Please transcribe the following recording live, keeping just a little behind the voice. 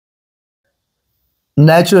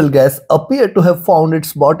Natural gas appeared to have found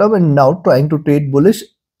its bottom and now trying to trade bullish,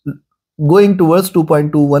 going towards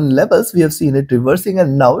 2.21 levels. We have seen it reversing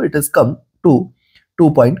and now it has come to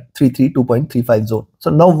 2.33, 2.35 zone. So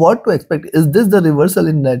now what to expect? Is this the reversal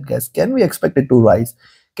in net gas? Can we expect it to rise?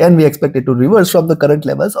 Can we expect it to reverse from the current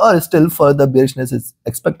levels, or still further bearishness is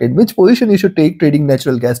expected? Which position you should take trading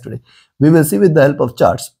natural gas today? We will see with the help of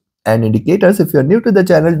charts and indicators. If you're new to the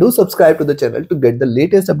channel, do subscribe to the channel to get the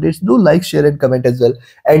latest updates. Do like, share and comment as well.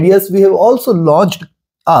 And yes, we have also launched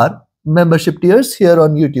our membership tiers here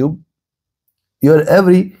on YouTube. Your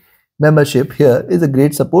every membership here is a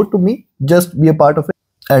great support to me. Just be a part of it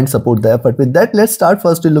and support the effort. With that, let's start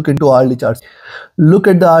first to look into hourly charts. Look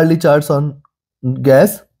at the hourly charts on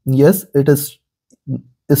gas. Yes, it is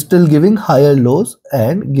still giving higher lows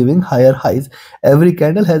and giving higher highs. Every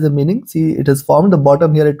candle has a meaning. See, it has formed the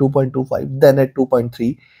bottom here at 2.25, then at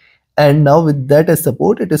 2.3, and now with that as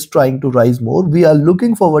support, it is trying to rise more. We are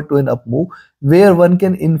looking forward to an up move where one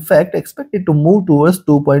can in fact expect it to move towards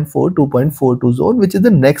 2.4, 2.42 zone, which is the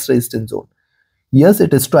next resistance zone. Yes,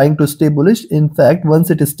 it is trying to stay bullish. In fact, once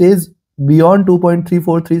it stays beyond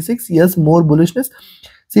 2.3436, yes, more bullishness.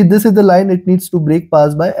 See, this is the line it needs to break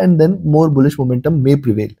past by, and then more bullish momentum may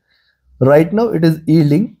prevail. Right now it is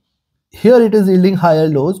yielding, here it is yielding higher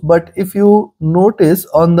lows, but if you notice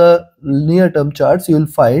on the near term charts, you will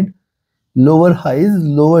find lower highs,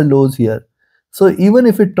 lower lows here. So even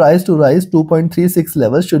if it tries to rise, 2.36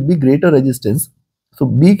 levels should be greater resistance. So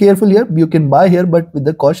be careful here. You can buy here, but with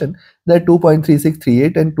the caution that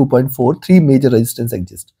 2.3638 and 2.43 major resistance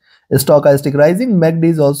exist. Stochastic rising, MACD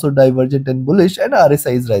is also divergent and bullish, and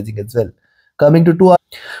RSI is rising as well. Coming to 2 hour,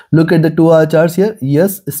 look at the 2-hour charts here.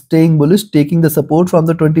 Yes, staying bullish, taking the support from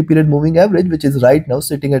the 20 period moving average, which is right now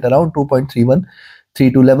sitting at around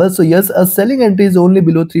 2.3132 levels. So yes, a selling entry is only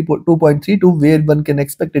below 2.32, where one can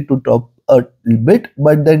expect it to drop a bit,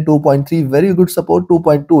 but then 2.3 very good support,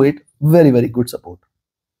 2.28 very good support.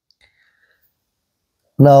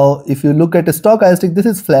 Now, if you look at a stochastic, this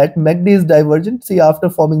is flat. MACD is divergent. See, after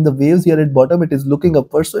forming the waves here at bottom, it is looking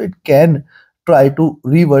upwards, so it can try to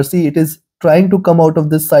reverse. See, it is trying to come out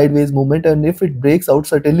of this sideways movement, and if it breaks out,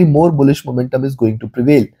 certainly more bullish momentum is going to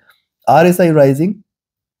prevail. RSI rising,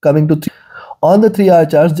 coming to on the 3-hour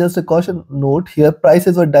charts. Just a caution note here,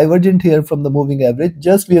 prices were divergent here from the moving average.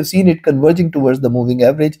 Just we have seen it converging towards the moving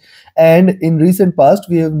average, and in recent past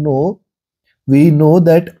we know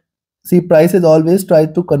that, see, prices always try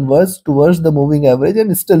to converge towards the moving average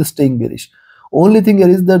and still staying bearish. Only thing here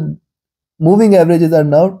is the moving averages are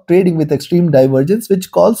now trading with extreme divergence, which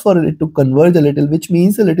calls for it to converge a little, which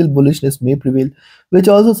means a little bullishness may prevail, which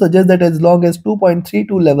also suggests that as long as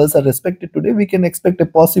 2.32 levels are respected today, we can expect a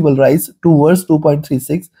possible rise towards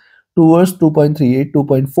 2.36, towards 2.38,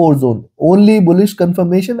 2.4 zone. Only bullish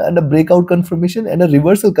confirmation and a breakout confirmation and a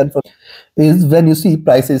reversal confirmation is when you see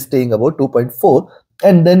prices staying about 2.4,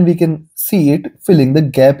 and then we can see it filling the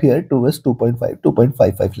gap here towards 2.5,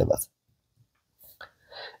 2.55 levels.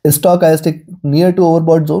 Stochastic near to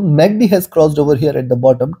overbought zone. MACD has crossed over here at the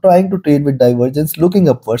bottom, trying to trade with divergence, looking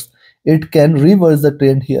upwards. It can reverse the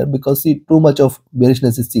trend here because, see, too much of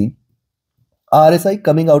bearishness is seen. RSI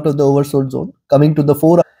coming out of the oversold zone, coming to the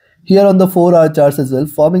 4 here on the 4-hour charts as well,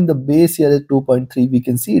 forming the base here at 2.3. We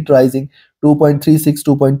can see it rising 2.36,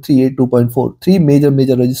 2.38, 2.4, three major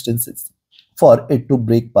resistances for it to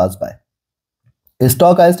break past by.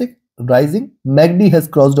 Stochastic rising, MACD has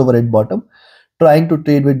crossed over at bottom, trying to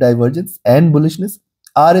trade with divergence and bullishness.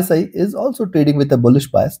 RSI is also trading with a bullish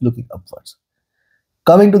bias, looking upwards.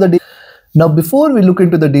 Coming to the now, before we look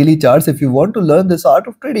into the daily charts, if you want to learn this art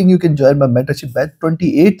of trading, you can join my mentorship batch.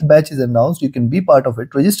 28th batch is announced. You can be part of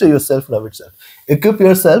it. Register yourself now itself. Equip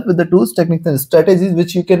yourself with the tools, techniques, and strategies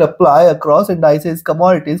which you can apply across indices,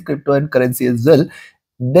 commodities, crypto, and currency as well.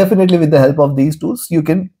 Definitely, with the help of these tools, you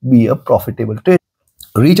can be a profitable trader.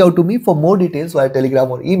 Reach out to me for more details via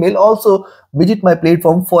Telegram or email. Also, visit my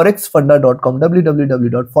platform forexfunda.com,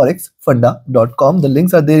 www.forexfunda.com. The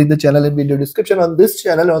links are there in the channel and video description. On this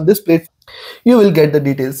channel, on this platform, you will get the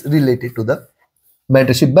details related to the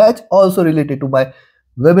mentorship batch, also related to my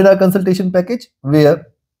webinar consultation package, where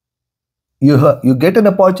you get an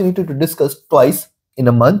opportunity to discuss twice in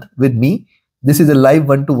a month with me. This is a live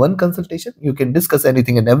one-to-one consultation. You can discuss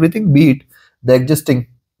anything and everything, be it the existing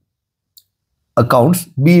accounts,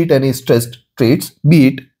 be it any stressed trades, be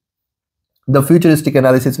it the futuristic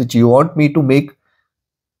analysis which you want me to make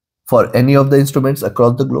for any of the instruments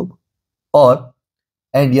across the globe,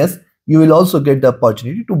 and yes, you will also get the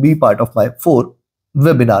opportunity to be part of my 4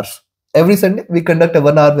 webinars. Every Sunday we conduct a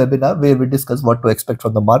 1-hour webinar where we discuss what to expect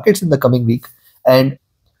from the markets in the coming week, and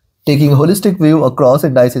taking a holistic view across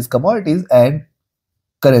indices, commodities, and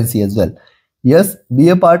currency as well. Yes, be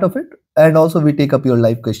a part of it, and also we take up your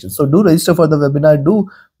live questions. So do register for the webinar. Do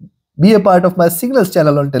be a part of my signals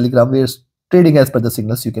channel on Telegram. We are trading as per the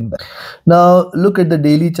signals you can buy. Now look at the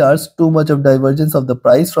daily charts. Too much of divergence of the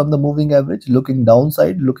price from the moving average. Looking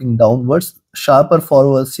downside, looking downwards. Sharper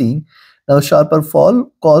fall was seen. Now sharper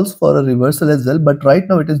fall calls for a reversal as well, but right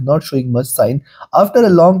now it is not showing much sign. After a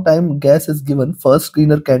long time, gas is given first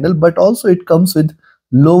greener candle, but also it comes with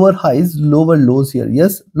lower highs, lower lows here.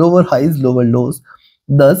 Yes, lower highs, lower lows.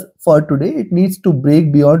 Thus, for today, it needs to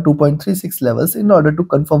break beyond 2.36 levels in order to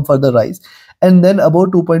confirm further rise. And then above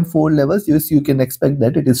 2.4 levels, yes, you can expect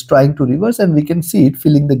that it is trying to reverse, and we can see it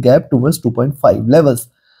filling the gap towards 2.5 levels.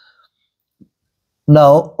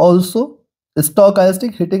 Now, also,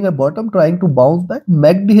 stochastic hitting a bottom, trying to bounce back.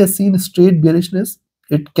 MACD has seen straight bearishness.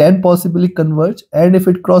 It can possibly converge, and if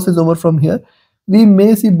it crosses over from here, we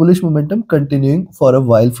may see bullish momentum continuing for a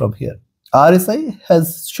while from here. RSI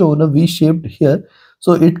has shown a V-shaped here,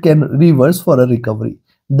 so it can reverse for a recovery.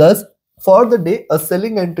 Thus, for the day, a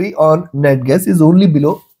selling entry on net gas is only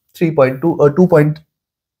below 3.2 or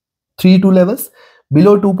 2.32 levels.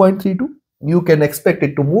 Below 2.32, you can expect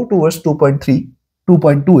it to move towards 2.3,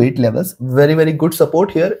 2.28 levels. Very good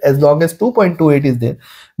support here as long as 2.28 is there.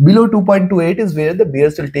 Below 2.28 is where the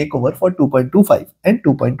bears will take over for 2.25 and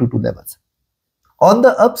 2.22 levels. On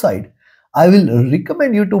the upside, I will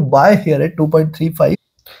recommend you to buy here at 2.35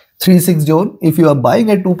 36 zone. If you are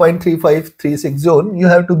buying at 2.35 36 zone, you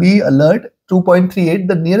have to be alert. 2.38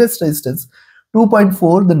 the nearest resistance,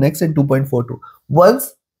 2.4 the next, and 2.42.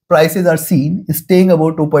 Once prices are seen staying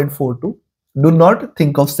above 2.42, do not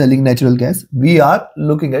think of selling natural gas. We are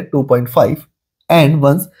looking at 2.5, and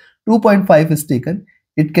once 2.5 is taken,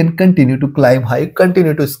 it can continue to climb high,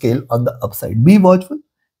 continue to scale on the upside. Be watchful,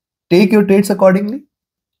 take your trades accordingly.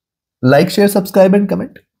 Like, share, subscribe, and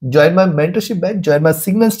comment. Join my mentorship batch, join my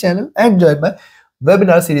signals channel, and join my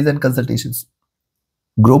webinar series and consultations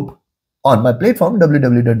group on my platform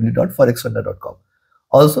www.forexfunder.com.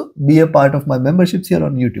 Also, be a part of my memberships here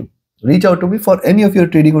on YouTube. Reach out to me for any of your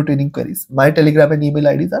trading or training queries. My Telegram and email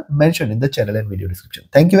IDs are mentioned in the channel and video description.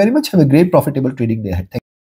 Thank you very much. Have a great profitable trading day ahead.